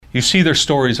You see their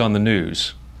stories on the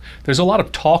news. There's a lot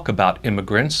of talk about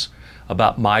immigrants,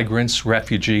 about migrants,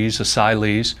 refugees,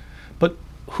 asylees, but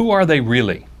who are they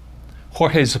really?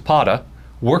 Jorge Zapata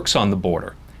works on the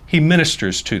border. He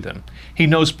ministers to them. He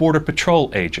knows Border Patrol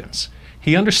agents.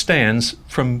 He understands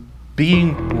from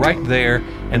being right there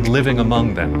and living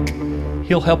among them.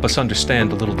 He'll help us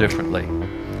understand a little differently.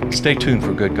 Stay tuned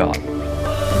for Good God.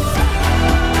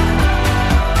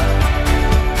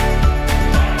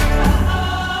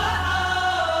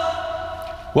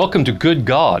 Welcome to Good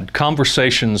God,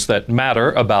 conversations that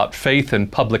matter about faith and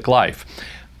public life.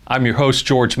 I'm your host,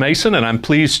 George Mason, and I'm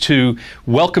pleased to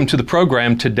welcome to the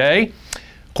program today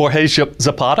Jorge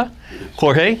Zapata.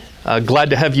 Jorge, glad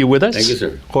to have you with us. Thank you,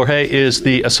 sir. Jorge is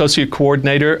the Associate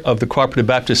Coordinator of the Cooperative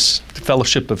Baptist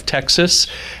Fellowship of Texas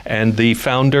and the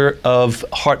founder of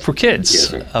Heart for Kids, yes,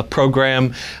 sir. A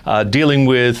program dealing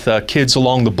with kids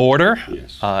along the border,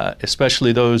 yes.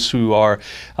 Especially those who are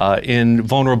in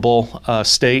vulnerable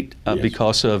state Yes.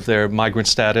 because of their migrant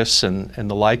status and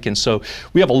the like. And so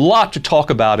we have a lot to talk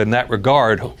about in that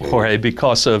regard, Jorge,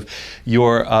 because of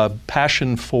your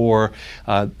passion for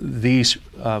these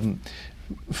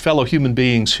fellow human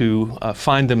beings who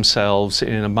find themselves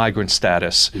in a migrant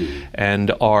status and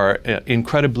are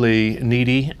incredibly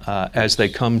needy as they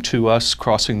come to us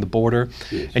crossing the border.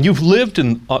 Yes. And you've lived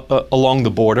along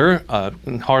the border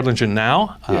in Harlingen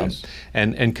now, Yes.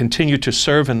 and continue to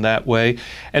serve in that way.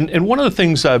 And one of the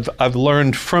things I've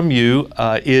learned from you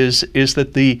is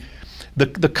that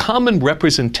the common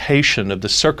representation of the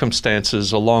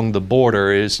circumstances along the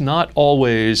border is not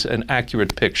always an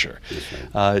accurate picture.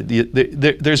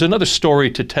 There's another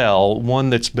story to tell, one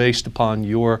that's based upon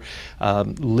your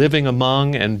living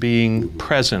among and being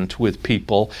present with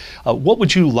people. What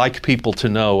would you like people to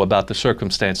know about the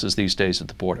circumstances these days at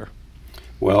the border?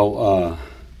 Well,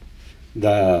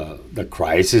 the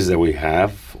crisis that we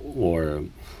have, or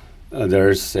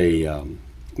there's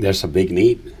a big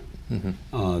need.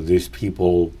 Mm-hmm. These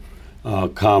people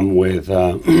come with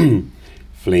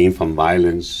fleeing from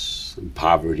violence and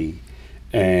poverty,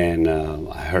 and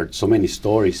I heard so many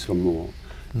stories from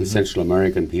the Central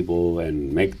American people,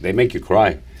 and they make you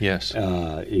cry. Yes,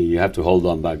 you have to hold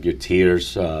on back your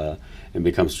tears and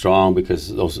become strong,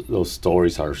 because those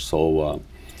stories are so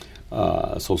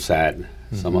sad.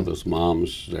 Mm-hmm. Some of those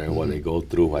moms, what they go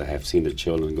through, what I have seen the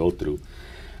children go through.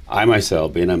 I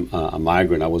myself, being a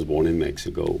migrant, I was born in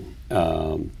Mexico.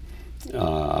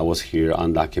 I was here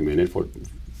undocumented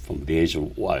from the age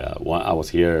of one. I was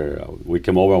here. We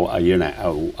came over a year and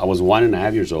I was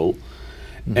 1.5 years old,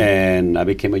 and I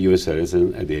became a U.S.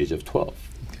 citizen at the age of 12.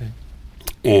 Okay.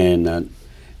 And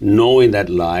knowing that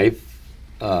life,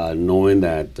 knowing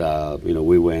that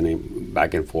we went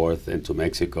back and forth into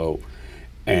Mexico,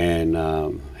 and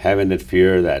having that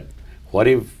fear that what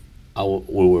if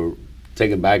we were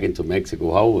taken back into Mexico,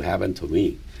 what would happen to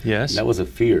me? Yes. That was a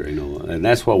fear, and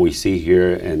that's what we see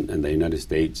here in the United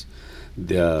States.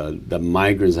 The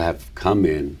migrants have come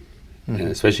in, and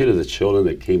especially the children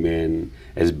that came in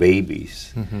as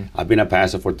babies. Mm-hmm. I've been a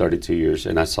pastor for 32 years,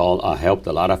 and I helped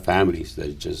a lot of families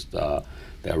that just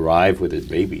they arrived with their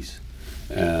babies.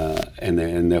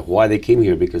 And why they came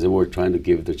here, because they were trying to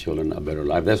give the children a better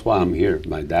life. That's why I'm here.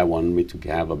 My dad wanted me to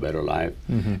have a better life,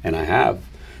 and I have.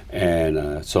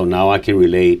 And so now I can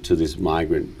relate to these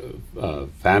migrant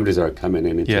families that are coming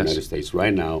into the United States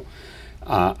right now.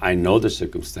 I know the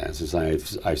circumstances.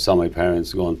 I saw my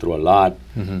parents going through a lot,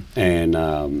 and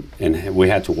we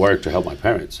had to work to help my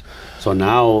parents. So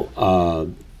now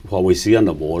what we see on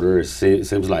the border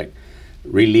seems like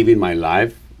reliving my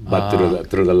life, but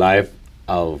through the life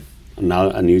of now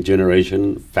a new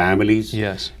generation, families.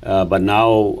 Yes. But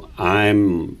now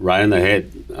I'm right in the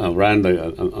head, right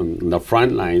on the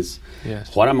front lines.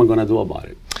 Yes. What am I going to do about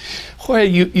it? Jorge,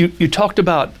 you talked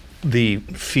about the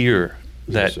fear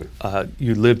that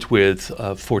you lived with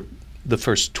for the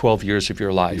first 12 years of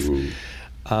your life.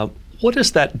 Mm-hmm. What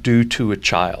does that do to a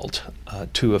child,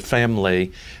 to a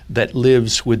family that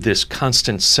lives with this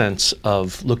constant sense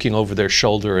of looking over their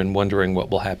shoulder and wondering what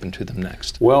will happen to them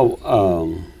next? Well,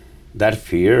 that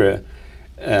fear,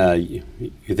 you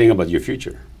think about your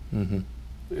future.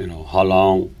 Mm-hmm. How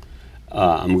long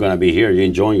I'm going to be here. You're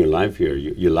enjoying your life here.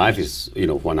 Your life is,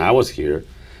 when I was here,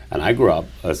 and I grew up,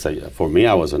 for me,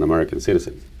 I was an American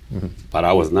citizen, but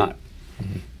I was not.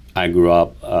 Mm-hmm. I grew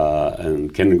up in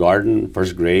kindergarten,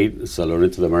 first grade,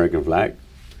 saluted to the American flag,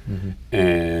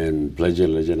 and pledged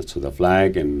allegiance to the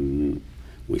flag, and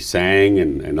we sang,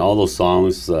 and all those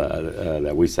songs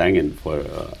that we sang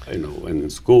in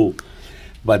school.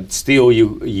 But still,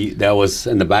 you that was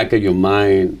in the back of your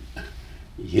mind.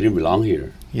 You didn't belong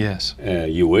here. Yes.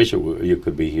 You wish you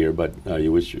could be here, but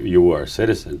you wish you were a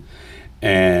citizen.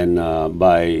 And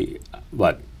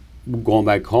but going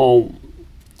back home,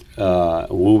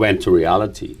 we went to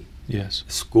reality. Yes.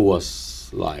 School was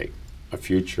like a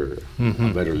future,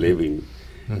 a better living,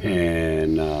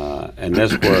 and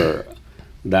that's where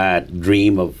that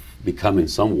dream of becoming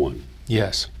someone.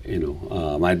 Yes.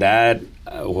 My dad,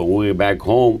 when we were back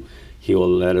home, he will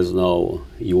let us know,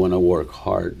 you want to work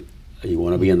hard, you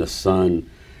want to be in the sun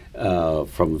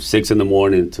from 6 in the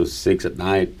morning to 6 at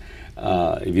night.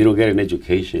 If you don't get an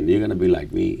education, you're going to be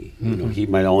like me.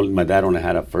 My dad only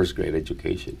had a first grade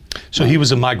education. So he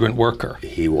was a migrant worker.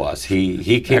 He was.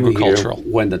 He came agricultural.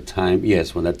 here when the time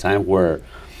where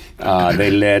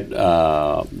they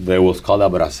was called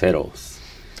abraceros.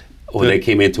 When they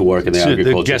came in to work in the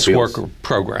agriculture the guest fields. worker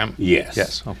program. Yes.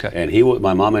 Yes. Okay. And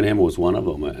my mom and him was one of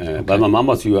them. But my mom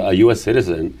was a U.S.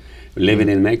 citizen living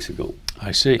in Mexico.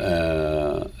 I see.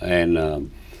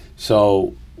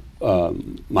 So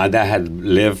my dad had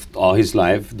lived all his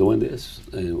life doing this,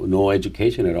 no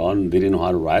education at all, and didn't know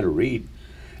how to write or read.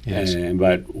 Yes.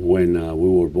 But when we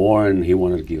were born, he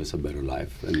wanted to give us a better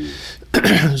life.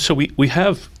 And so we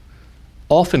have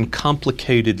often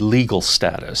complicated legal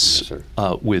status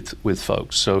with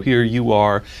folks. So here you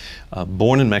are,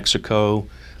 born in Mexico,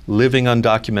 living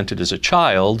undocumented as a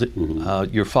child.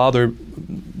 Your father,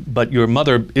 but your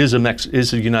mother is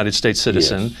a United States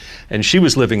citizen, and she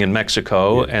was living in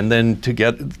Mexico, and then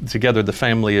together the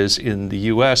family is in the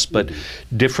U.S., but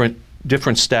different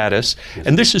status.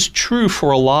 And this is true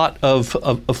for a lot of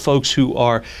folks who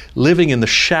are living in the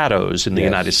shadows in the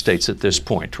United States at this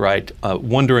point, right?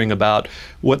 Wondering about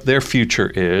what their future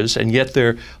is, and yet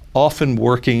they're often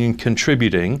working and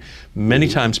contributing, many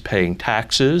times paying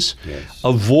taxes,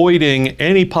 avoiding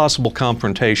any possible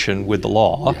confrontation with the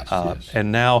law.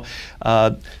 And now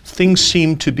things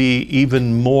seem to be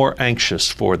even more anxious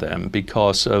for them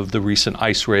because of the recent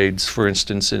ICE raids, for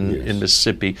instance, in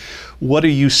Mississippi. What are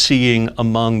you seeing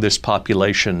among this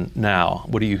population now?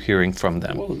 What are you hearing from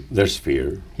them? Well, there's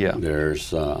fear. Yeah. There's,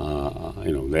 they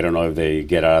don't know if they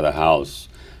get out of the house,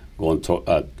 going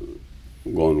to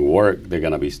work, they're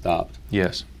going to be stopped.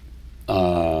 Yes.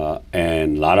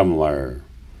 And a lot of them are,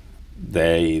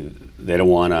 they don't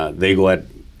want to, they go at,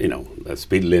 the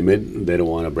speed limit. They don't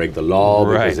want to break the law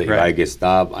because if I get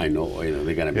stopped, I know,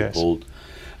 they're going to be pulled.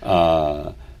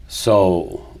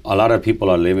 So a lot of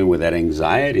people are living with that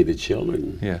anxiety, the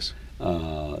children. Yes.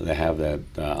 They have that,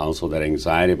 also that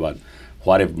anxiety about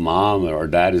what if mom or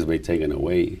dad is being taken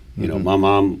away. My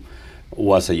mom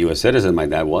was a U.S. citizen, my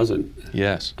dad wasn't.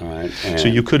 Yes. All right. So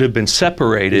you could have been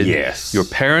separated. Yes. Your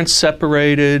parents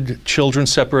separated, children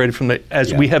separated from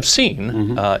as we have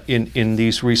seen in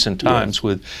these recent times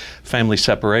with family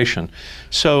separation.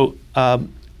 So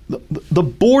the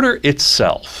border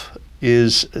itself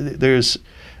there's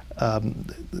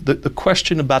the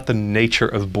question about the nature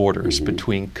of borders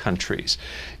between countries.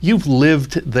 You've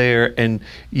lived there, and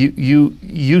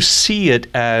you see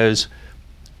it as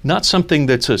not something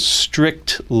that's a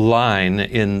strict line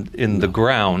in the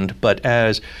ground, but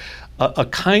as a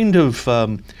kind of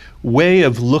way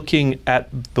of looking at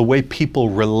the way people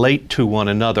relate to one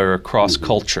another across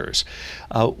cultures.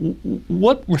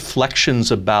 What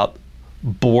reflections about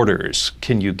borders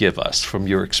can you give us from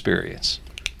your experience?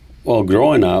 Well,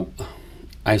 growing up,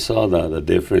 I saw the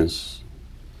difference.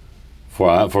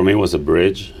 For me, it was a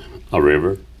bridge, a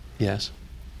river. Yes.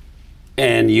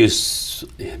 And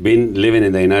been living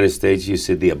in the United States, you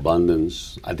see the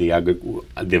abundance at the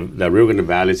Rio Grande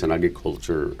Valley is an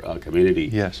agriculture community.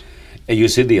 Yes. And you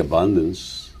see the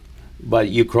abundance, but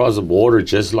you cross the border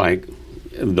just like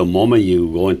the moment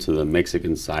you go into the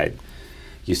Mexican side,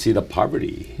 you see the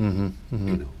poverty.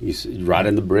 You see, right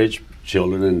in the bridge,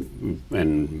 children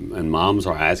and moms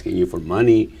are asking you for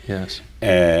money. Yes.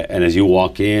 And as you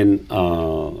walk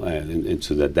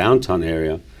into the downtown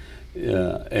area,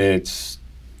 it's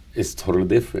totally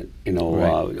different.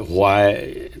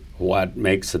 What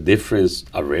makes a difference?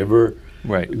 A river.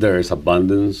 Right. There is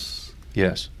abundance.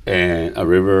 Yes. And a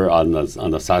river on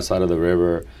the south side of the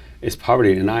river is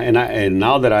poverty. And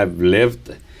now that I've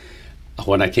lived,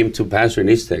 when I came to pastor in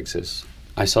East Texas,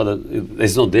 I saw that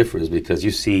there's no difference because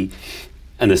you see,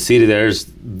 in the city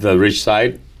there's the rich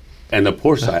side and the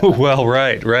poor side. Well,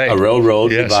 right. A railroad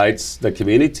divides the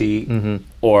community,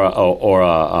 or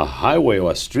a highway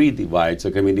or a street divides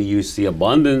the community. You see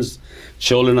abundance.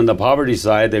 Children on the poverty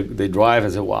side, they drive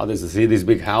and say, "Wow, see these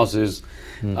big houses,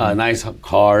 nice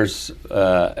cars,"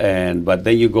 but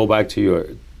then you go back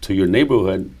to your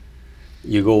neighborhood,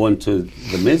 you go into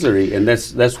the misery, and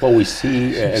that's what we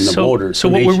see in the border. So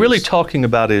what we're really talking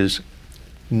about is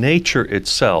nature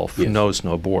itself Yes. knows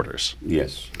no borders.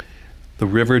 Yes. The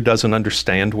river doesn't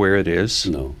understand where it is.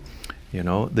 No. You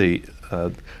know, the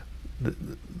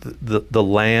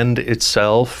land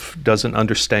itself doesn't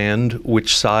understand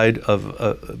which side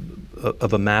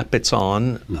of a map it's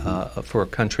on for a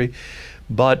country.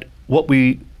 But what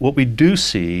we do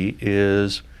see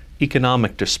is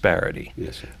economic disparity,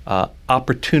 Yes, sir.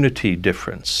 opportunity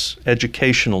difference,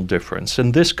 educational difference,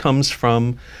 and this comes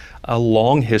from a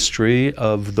long history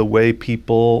of the way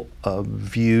people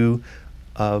view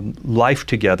life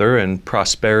together and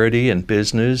prosperity and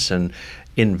business and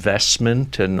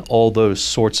investment and all those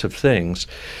sorts of things.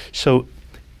 So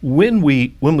when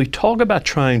we talk about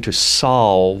trying to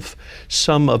solve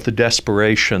some of the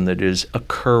desperation that is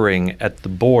occurring at the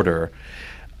border,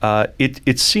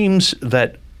 it seems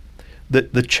that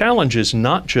the challenge is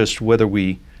not just whether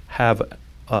we have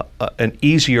an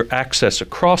easier access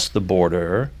across the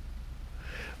border,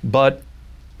 but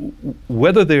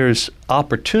whether there's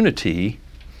opportunity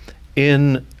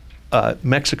in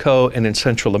Mexico and in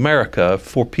Central America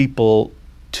for people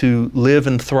to live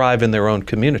and thrive in their own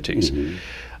communities.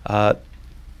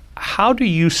 How do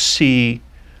you see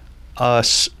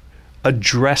us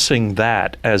addressing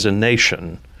that as a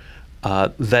nation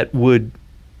that would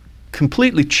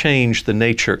completely change the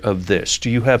nature of this? Do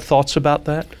you have thoughts about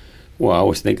that? Well, I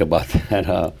always think about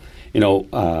that.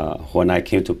 When I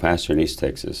came to pastor in East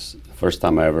Texas, first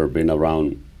time I ever been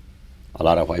around a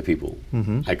lot of white people.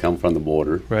 I come from the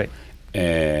border, Right.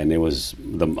 and I was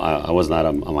not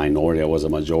a minority; I was a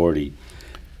majority.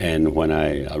 And when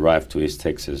I arrived to East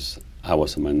Texas, I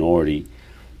was a minority,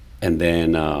 and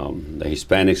then the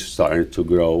Hispanics started to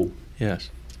grow, Yes.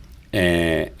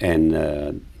 and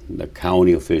the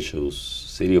county officials,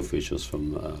 city officials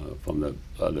from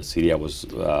the city I was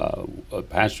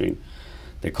pastoring,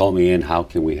 they called me in. How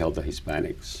can we help the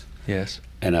Hispanics? Yes.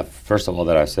 And first of all,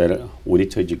 that I said, we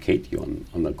need to educate you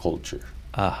on the culture.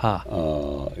 Aha.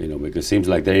 Because it seems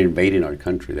like they're invading our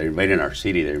country, they're invading our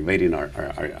city, they're invading our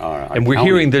And we're county.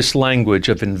 hearing this language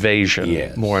of invasion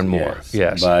Yes, more and more.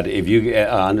 Yes. But if you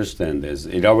understand this,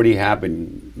 it already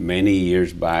happened many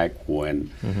years back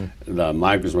when the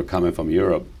migrants were coming from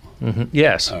Europe.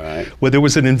 Yes. All right. Well, there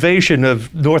was an invasion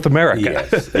of North America.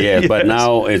 Yes, yes. But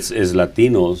now it's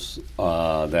Latinos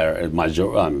that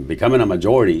are becoming a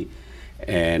majority,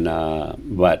 and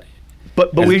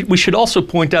but we should also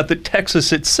point out that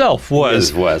Texas itself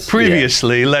was, was,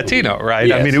 previously Latino, right?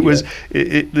 I Yes, mean, it was.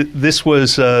 yes. This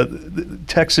was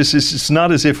Texas. It's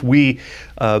not as if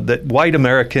that white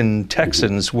American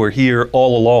Texans were here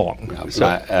all along.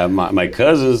 So, my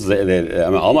cousins,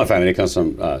 all my family comes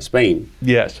from Spain.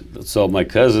 yes. So my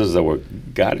cousins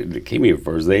that came here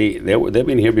first, they've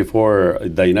been here before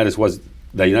the United States was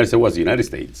the United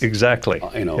States. Exactly.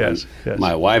 Yes, yes.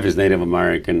 My wife is Native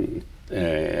American.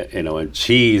 And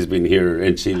she's been here,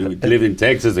 and she lived in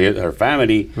Texas. Her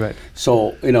family, Right.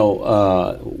 So we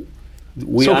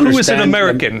So understand. who is an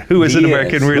American? Who is an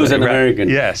American, really? Who's an Right. American?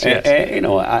 Yes, yes.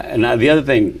 And the other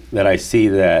thing that I see,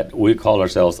 that we call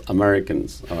ourselves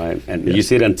Americans, all right? And you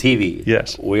see it on TV.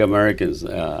 Yes. We Americans.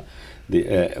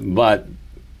 But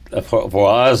for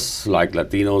us, like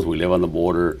Latinos, we live on the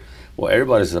border. Well,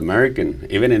 everybody's American,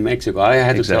 even in Mexico. I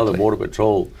had to tell the Exactly. Border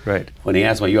Patrol, Right. when he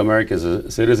asked me, "Are you American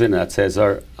citizen?" I said,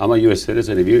 "Sir, I'm a U.S.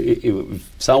 citizen. If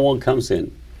someone comes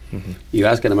in, you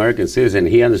ask an American citizen,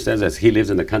 he understands that he lives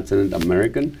in the continent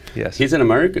American. Yes. He's an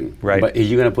American. Right. But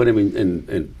you're going to put him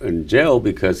in jail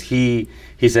because he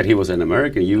said he was an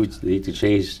American. You need to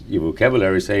change your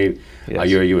vocabulary, saying, Yes.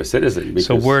 you're a U.S. citizen.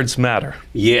 So because- words matter.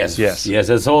 Yes. Yes. Yes.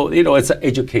 And so it's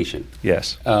education.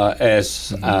 Yes.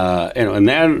 And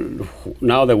then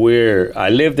now that I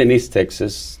lived in East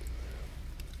Texas,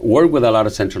 worked with a lot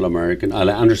of Central American. I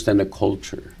understand the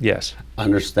culture. Yes.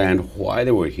 Understand why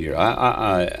they were here.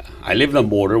 I lived on the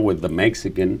border with the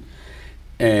Mexican,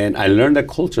 and I learned the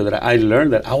culture. That I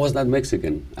learned that I was not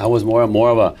Mexican. I was more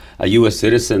of a U.S.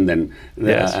 citizen than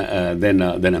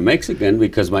a Mexican,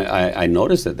 because I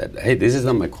noticed that hey, this is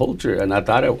not my culture, and I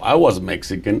thought I was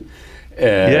Mexican.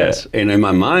 Yes. And in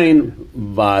my mind,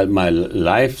 but my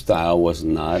lifestyle was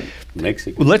not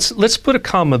Mexican. Well, let's put a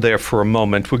comma there for a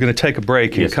moment. We're going to take a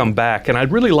break and Yes, come sir. back. And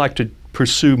I'd really like to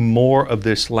pursue more of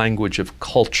this language of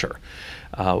culture.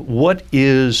 What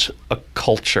is a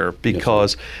culture?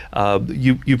 Because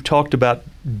you've talked about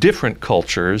different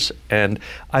cultures, and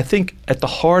I think at the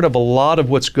heart of a lot of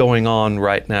what's going on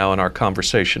right now in our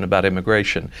conversation about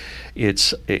immigration,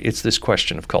 it's this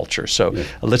question of culture. So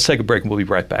let's take a break and we'll be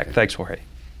right back. Thanks, Jorge.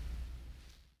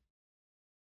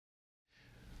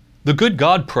 The Good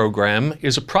God program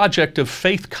is a project of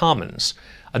Faith Commons,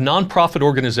 a nonprofit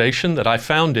organization that I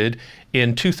founded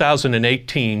in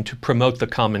 2018 to promote the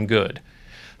common good.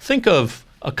 Think of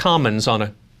a commons on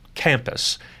a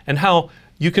campus and how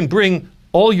you can bring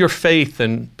all your faith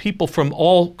and people from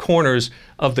all corners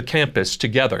of the campus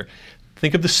together.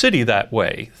 Think of the city that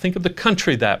way. Think of the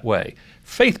country that way.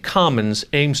 Faith Commons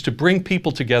aims to bring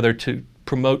people together to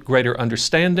promote greater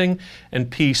understanding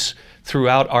and peace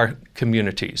throughout our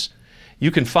communities.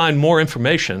 You can find more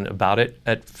information about it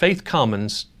at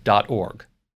faithcommons.org.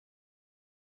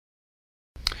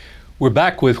 We're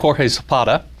back with Jorge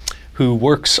Zapata, who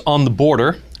works on the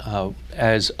border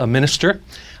as a minister,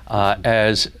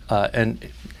 as an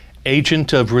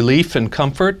agent of relief and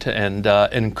comfort and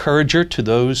an encourager to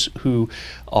those who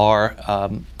are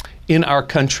in our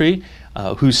country,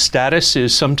 whose status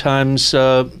is sometimes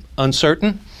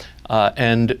uncertain.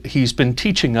 And he's been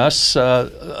teaching us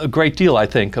a great deal, I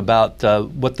think, about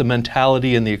what the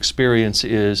mentality and the experience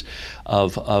is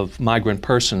of migrant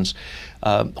persons.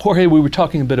 Jorge, we were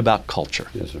talking a bit about culture.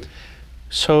 Yes, sir.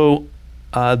 So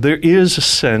there is a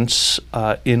sense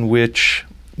in which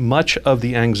much of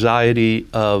the anxiety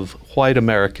of white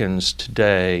Americans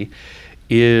today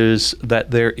is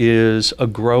that there is a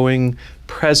growing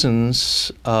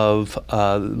presence of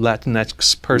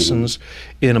Latinx persons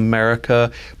in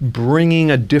America bringing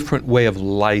a different way of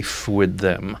life with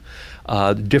them,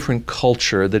 different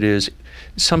culture that is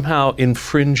somehow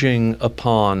infringing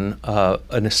upon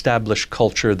an established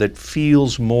culture that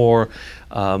feels more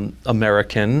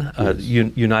American,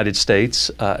 United States,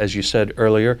 as you said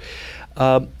earlier.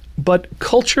 But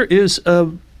culture is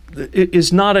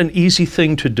not an easy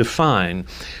thing to define.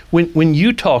 When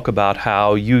you talk about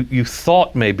how you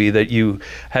thought maybe that you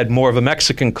had more of a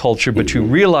Mexican culture, but you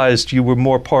realized you were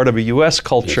more part of a U.S.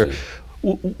 culture, Yes,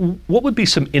 what would be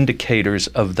some indicators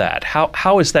of that?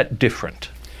 How is that different?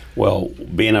 Well,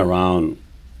 being around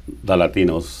the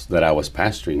Latinos that I was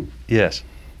pastoring, Yes.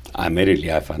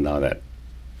 immediately I found out that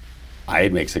I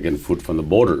ate Mexican food from the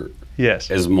border. Yes.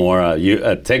 It's more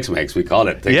Tex-Mex, we call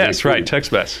it. Tex-Mex Yes, right, food.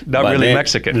 Tex-Mex. Not But really then-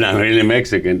 Mexican. Not really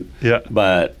Mexican. Yeah.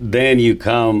 But then you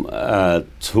come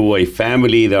to a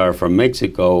family that are from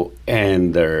Mexico,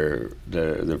 and their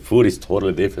food is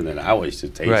totally different than I used to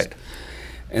taste. Right.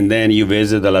 And then you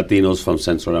visit the Latinos from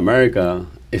Central America,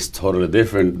 it's totally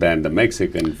different than the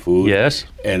Mexican food. Yes.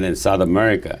 And then South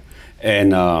America.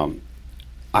 And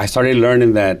I started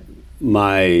learning that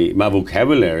my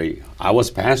vocabulary, I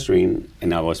was pastoring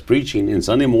and I was preaching, and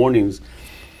Sunday mornings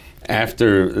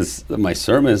after my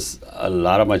sermons, a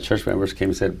lot of my church members came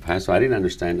and said, "Pastor, I didn't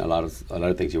understand a lot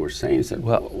of things you were saying." I said,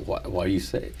 Well, why do you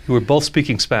say? You were both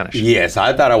speaking Spanish. Yes,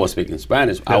 I thought I was speaking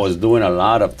Spanish. I was doing a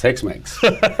lot of Tex-Mex.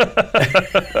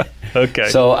 Okay.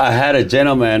 So I had a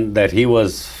gentleman that he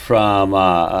was from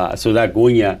Ciudad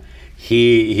Acuña.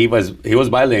 He was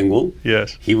bilingual.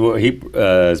 Yes. He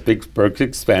speaks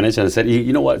perfect Spanish, and I said,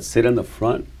 you know what? Sit in the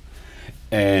front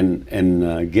and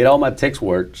get all my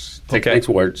Tex-Mex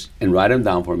words and write them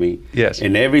down for me. Yes.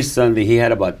 And every Sunday he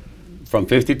had about from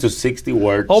 50 to 60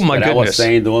 words Oh, my that I was goodness.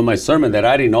 saying during my sermon that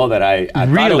I didn't know that I thought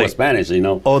it Really? was Spanish, you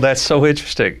know. Oh, that's so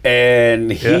interesting.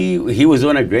 And he was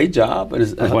doing a great job.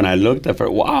 And when I looked at her,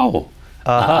 wow,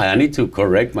 I need to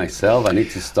correct myself. I need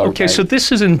to start. Okay, so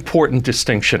this is an important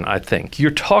distinction, I think.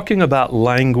 You're talking about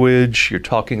language, you're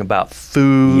talking about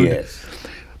food. Yes.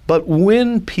 But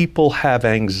when people have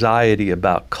anxiety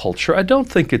about culture, I don't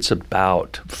think it's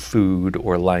about food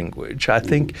or language. I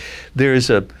think there's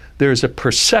a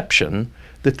perception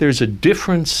that there's a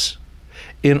difference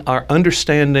in our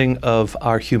understanding of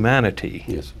our humanity,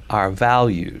 Yes. our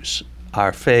values,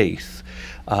 our faith,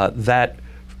 that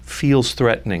feels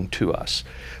threatening to us.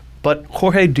 But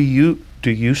Jorge, do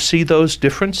you see those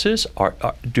differences?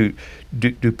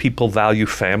 Do people value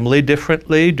family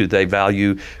differently? Do they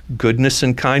value goodness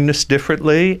and kindness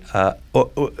differently?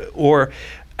 Or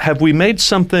have we made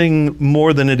something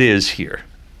more than it is here?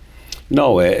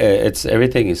 No, it's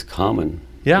everything is common.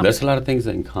 Yeah. There's a lot of things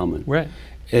in common. Right.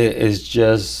 It's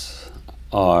just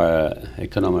our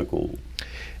economical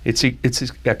It's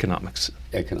economics.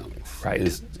 Right.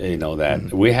 It's, you know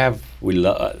that we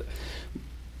love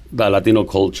the Latino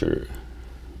culture.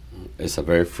 It's a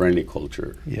very friendly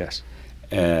culture. Yes.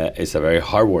 It's a very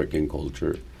hardworking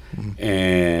culture,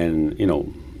 and you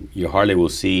know you hardly will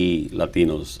see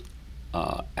Latinos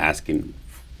asking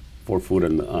for food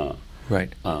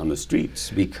Right. on the streets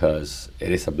because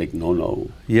it is a big no-no.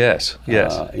 Yes.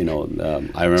 Yes. You know,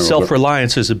 I remember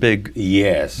Self-reliance is a big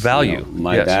Yes. value. You know,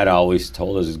 my Yes. dad always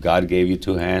told us God gave you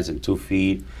 2 hands and 2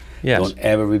 feet, Yes. Don't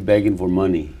ever be begging for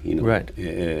money. Right.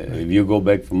 If you go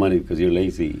beg for money because you're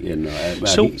lazy,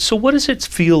 So what does it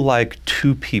feel like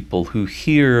to people who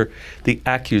hear the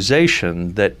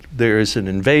accusation that there is an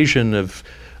invasion of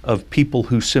people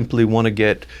who simply want to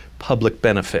get public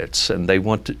benefits and they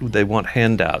want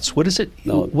handouts? What does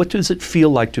it feel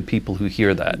like to people who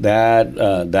hear that?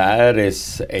 That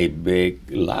is a big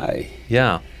lie.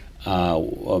 Yeah.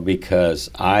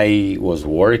 Because I was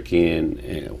working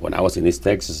when I was in East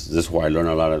Texas. This is where I learned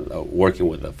a lot of working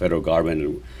with the federal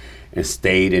government and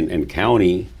state and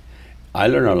county. I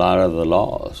learned a lot of the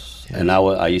laws, yes. And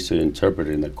I used to interpret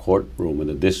in the courtroom in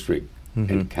the district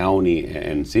and county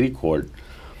and city court.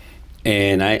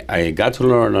 And I got to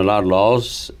learn a lot of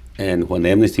laws, and when the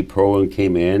amnesty program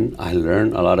came in, I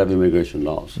learned a lot of immigration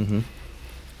laws. Mm-hmm.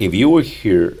 If you were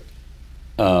here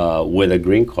with a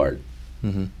green card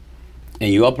and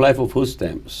you apply for food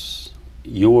stamps,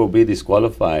 you will be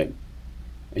disqualified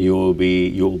and you will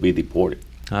be deported.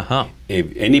 Uh-huh.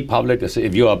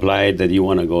 If you apply that you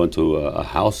want to go into a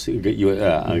housing,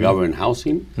 government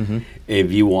housing,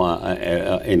 if you want,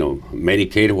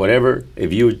 Medicaid or whatever,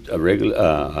 if you're a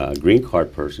regular green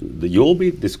card person, you'll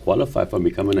be disqualified from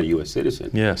becoming a U.S.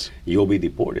 citizen. Yes. You'll be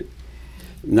deported.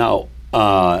 Now,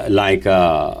 a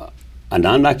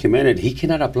non-documented, he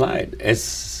cannot apply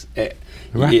it.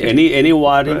 Right.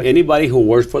 Anybody who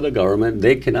works for the government,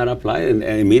 they cannot apply it, and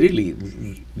immediately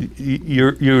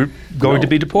you're going to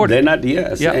be deported. They're not.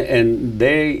 Yes, yeah. And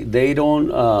they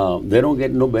don't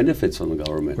get no benefits from the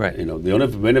government. Right. The only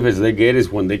benefits they get is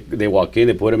when they walk in,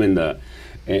 they put them in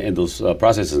those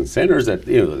processing centers that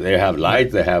they have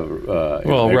lights, they have air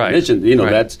conditioning.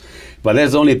 Right. But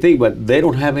that's the only thing. But they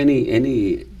don't have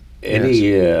any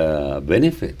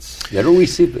benefits. They don't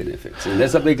receive benefits, and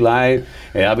that's a big lie.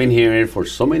 I've been hearing it for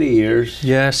so many years.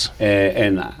 Yes.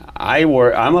 And I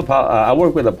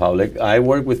work with the public. I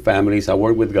work with families. I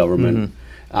work with government,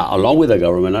 along with the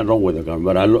government. Not along with the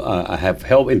government, but I have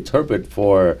helped interpret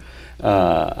for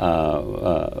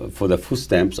the food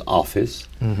stamps office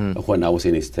when I was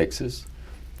in East Texas,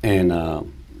 and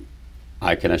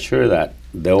I can assure that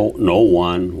no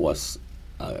one was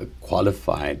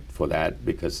qualified for that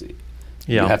because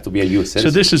you have to be a U.S.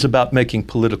 citizen. So this is about making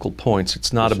political points.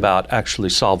 It's not about actually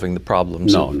solving the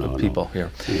problems of people here.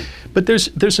 Yeah. But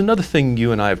there's another thing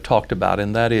you and I have talked about,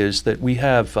 and that is that we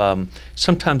have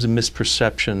sometimes a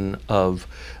misperception of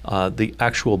the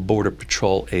actual Border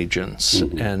Patrol agents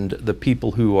and the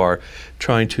people who are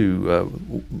trying to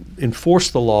enforce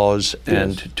the laws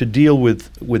and to deal with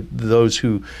those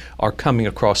who are coming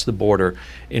across the border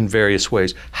in various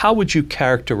ways. How would you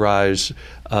characterize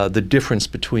the difference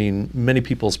between many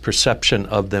people's perception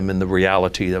of them and the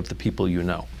reality of the people you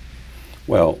know?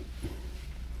 Well,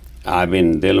 I've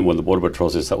been dealing with the Border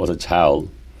Patrol since I was a child,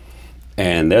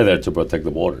 and they're there to protect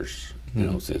the borders.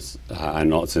 Since I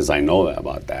know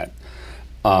about that.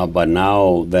 But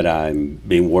now that I've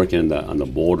been working on the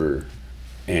border,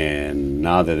 and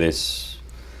now that this,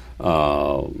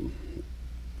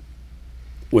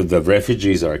 with the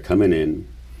refugees that are coming in,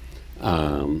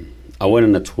 I went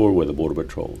on a tour with the Border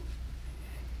Patrol,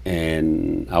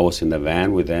 and I was in the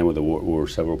van with them. Were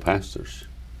several pastors,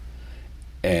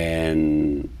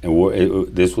 and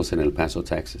this was in El Paso,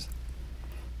 Texas.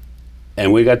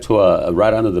 And we got to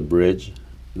right under the bridge.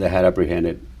 They had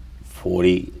apprehended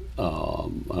 40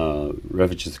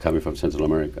 refugees coming from Central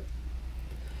America,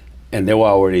 and they were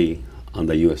already on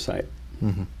the U.S. side.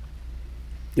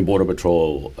 The Border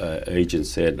Patrol agent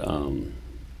said,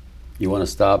 "You want to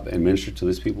stop and minister to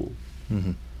these people?"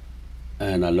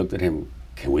 And I looked at him.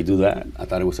 Can we do that? I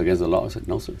thought it was against the law. I said,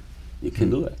 "No, sir, you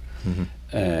can't do that."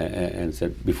 And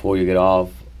said, "Before you get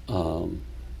off,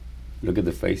 look at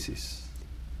the faces."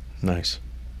 Nice.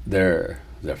 They're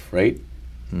afraid.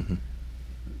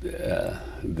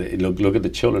 They look at the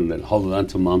children that hold on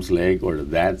to mom's leg or the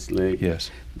dad's leg. Yes.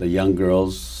 The young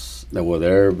girls that were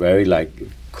there, very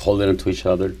holding onto each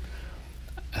other.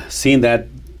 Seeing that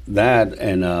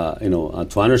and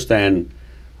to understand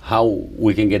how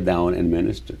we can get down and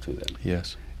minister to them.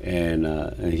 Yes. And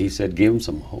he said, give them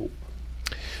some hope.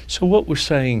 So what we're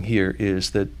saying here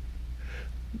is that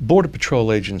Border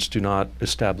Patrol agents do not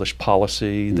establish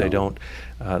policy. No.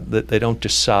 They don't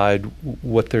decide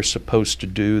what they're supposed to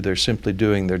do. They're simply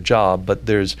doing their job. But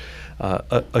there's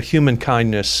a human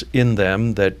kindness in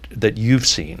them that you've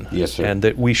seen, yes, sir, and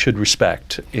that we should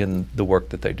respect in the work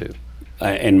that they do.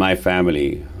 In my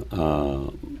family,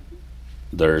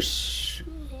 there's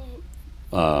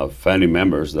family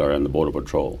members that are in the Border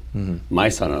Patrol. My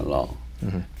son-in-law.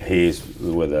 He's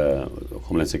with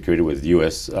Homeland Security, with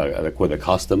U.S. With the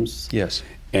Customs. Yes.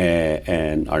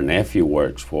 and our nephew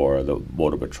works for the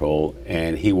Border Patrol,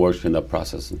 and he works in the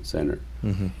processing center.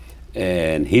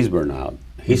 And he's burned out.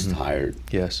 He's tired.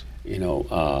 Yes. You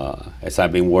know, as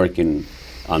I've been working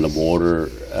on the border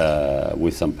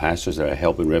with some pastors that are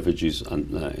helping refugees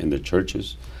in the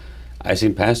churches, I see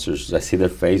pastors, I see their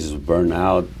faces burn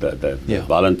out, the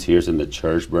volunteers in the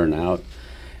church burn out,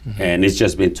 and it's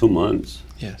just been 2 months.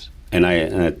 Yes. And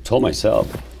I told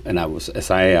myself, and I was,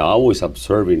 as I always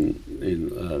observing,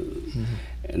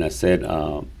 and I said,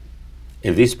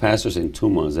 if these pastors in 2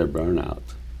 months they're burned out,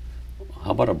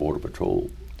 how about our Border Patrol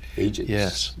agents?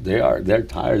 Yes. They're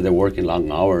tired. They're working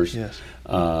long hours. Yes.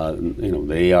 You know,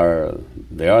 they are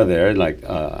there. Like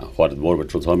what the Border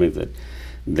Patrol told me, that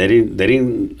they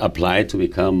didn't apply to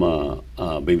become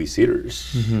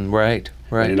babysitters. Right.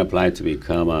 They didn't apply to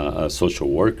become social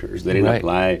workers. They didn't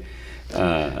apply.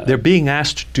 They're being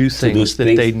asked to do things that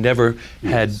they never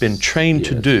had been trained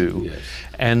to do,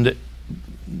 and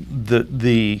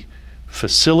the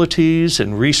facilities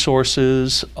and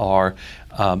resources are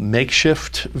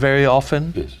makeshift very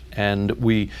often, and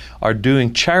we are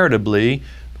doing charitably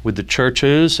with the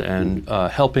churches and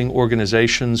helping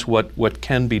organizations what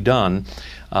can be done,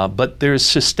 but there's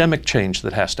systemic change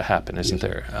that has to happen, isn't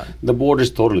there? The border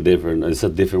is totally different. It's a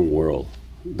different world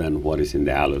than what is in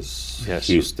Dallas,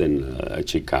 Houston,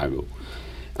 Chicago.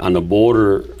 On the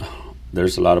border,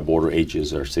 there's a lot of border agents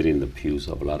that are sitting in the pews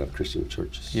of a lot of Christian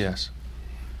churches. Yes.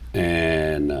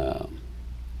 And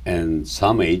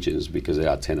some agents, because they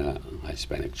attend a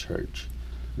Hispanic church,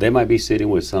 they might be sitting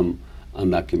with some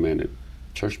undocumented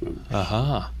church members.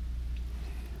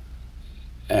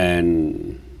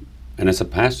 And as a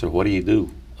pastor, what do?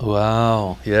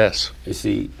 Wow. Yes. You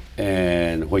see,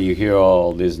 and when you hear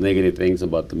all these negative things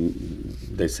about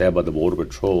they say about the Border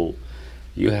Patrol,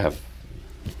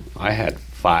 I had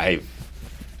 5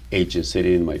 agents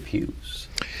sitting in my pews.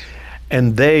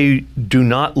 And they do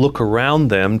not look around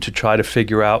them to try to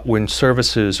figure out, when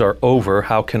services are over,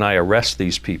 how can I arrest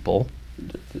these people?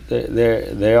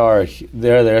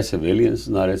 They're civilians,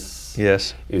 not as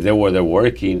yes. If they're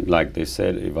working, like they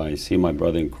said, if I see my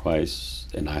brother in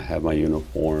Christ and I have my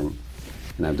uniform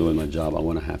and I'm doing my job, I'm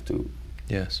going to have to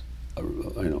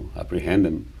apprehend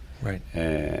them. Right.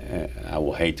 I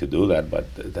will hate to do that, but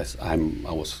I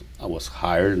was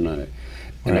hired and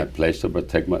I pledged to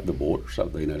protect the borders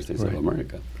of the United States of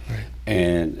America. Right.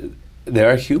 And they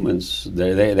are humans.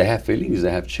 They have feelings.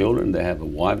 They have children. They have a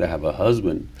wife. They have a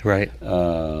husband. Right.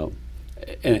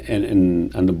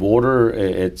 And on the border,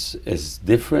 it's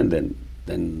different than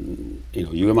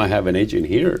you might have an agent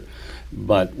here,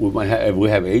 but we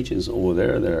have agents over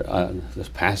there. There's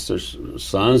pastors'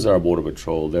 sons that are Border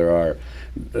Patrol. There are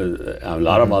a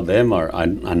lot of them are. I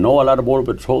know a lot of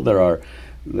Border Patrol. There are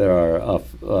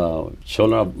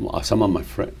children of some of my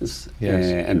friends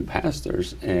and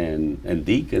pastors and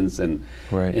deacons and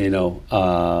but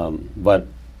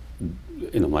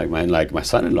like my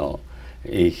son-in-law,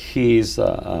 he's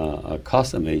a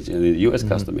custom agent, a U.S.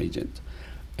 custom agent,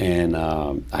 and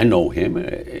I know him.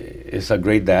 He's a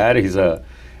great dad. He's a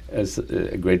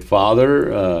great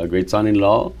father, a great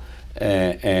son-in-law,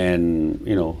 and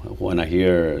when I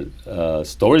hear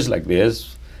stories like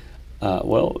this.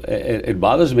 It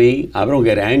bothers me. I don't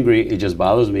get angry. It just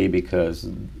bothers me because,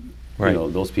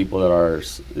 those people that are.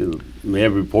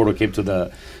 Every reporter came to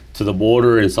the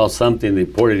border and saw something, they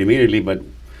reported immediately, but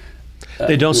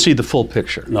they don't see the full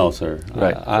picture. No, sir.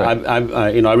 Right.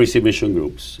 I receive mission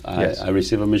groups. Yes. I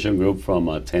received a mission group from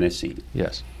Tennessee.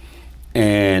 Yes.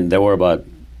 And there were about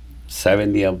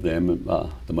 70 of them.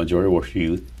 The majority were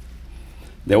youth.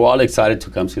 They were all excited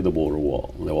to come see the border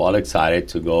wall. They were all excited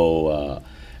to go.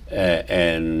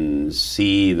 And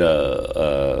see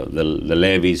the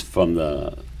levees from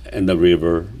the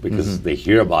river because they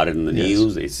hear about it in the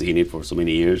news. They've seen it for so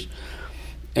many years,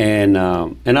 and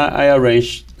I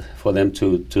arranged for them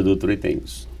to do 3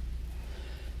 things: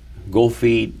 go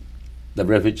feed the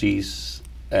refugees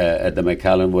at the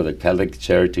McAllen with the Catholic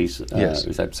Charities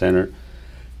Reception Center,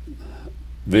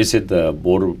 visit the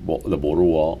border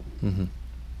wall,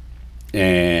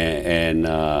 and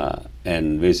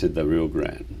visit the Rio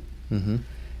Grande.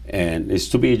 And it's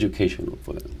to be educational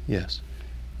for them. Yes.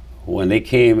 When they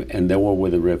came and they were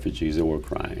with the refugees, they were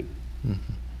crying.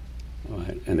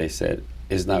 Right? And they said,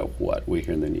 it's not what we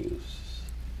hear in the news.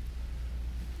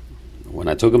 When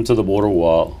I took them to the border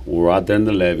wall, we were out there in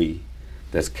the levee,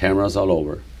 there's cameras all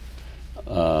over.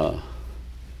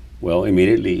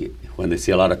 Immediately when they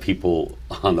see a lot of people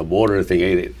on the border,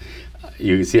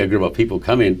 you see a group of people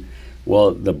coming.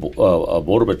 Well, the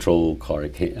Border Patrol car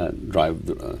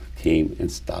came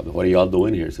and stopped. What are y'all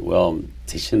doing here? I said, well, I'm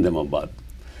teaching them about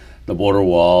the border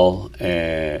wall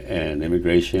and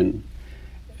immigration,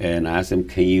 and I asked him,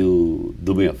 "Can you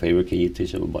do me a favor? Can you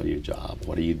teach them about your job?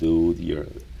 What do you do?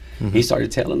 He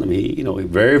started telling them. He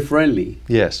very friendly.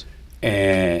 Yes.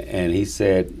 And he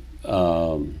said,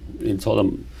 he told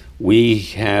them, we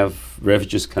have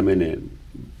refugees coming in,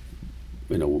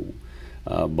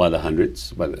 by the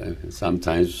hundreds, but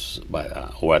sometimes by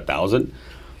over 1,000,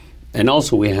 and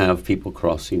also we have people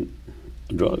crossing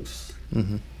drugs."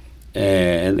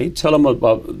 And they tell him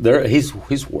about his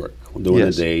work during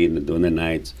the day and during the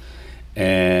nights,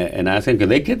 and I think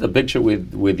they get the picture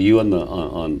with you on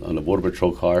the border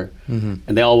patrol car, and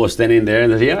they all were standing there,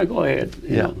 and they say, "Yeah, go ahead."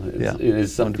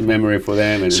 It's something memory for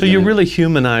them. And so you're really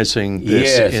humanizing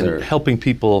this and sir. helping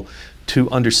people to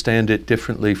understand it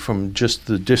differently from just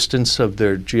the distance of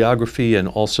their geography and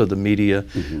also the media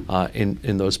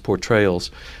in those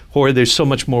portrayals. Jorge, there's so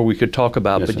much more we could talk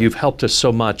about, Yes, but sir. you've helped us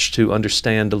so much to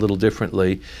understand a little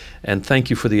differently. And thank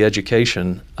you for the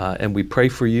education. And we pray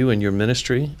for you and your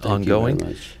ministry ongoing. Thank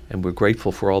you very much. And we're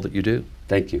grateful for all that you do.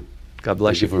 Thank you. God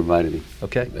bless Thank you for inviting me.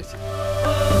 Okay. Bless you.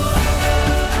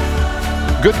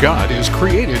 Good God is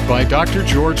created by Dr.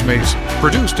 George Mason,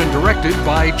 produced and directed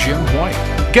by Jim White.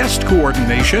 Guest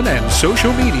coordination and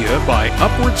social media by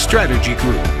Upward Strategy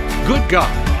Group. Good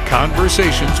God,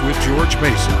 Conversations with George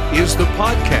Mason is the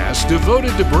podcast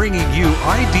devoted to bringing you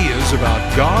ideas about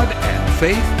God and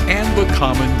faith and the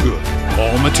common good.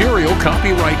 All material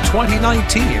copyright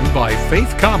 2019 by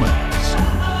Faith Commons.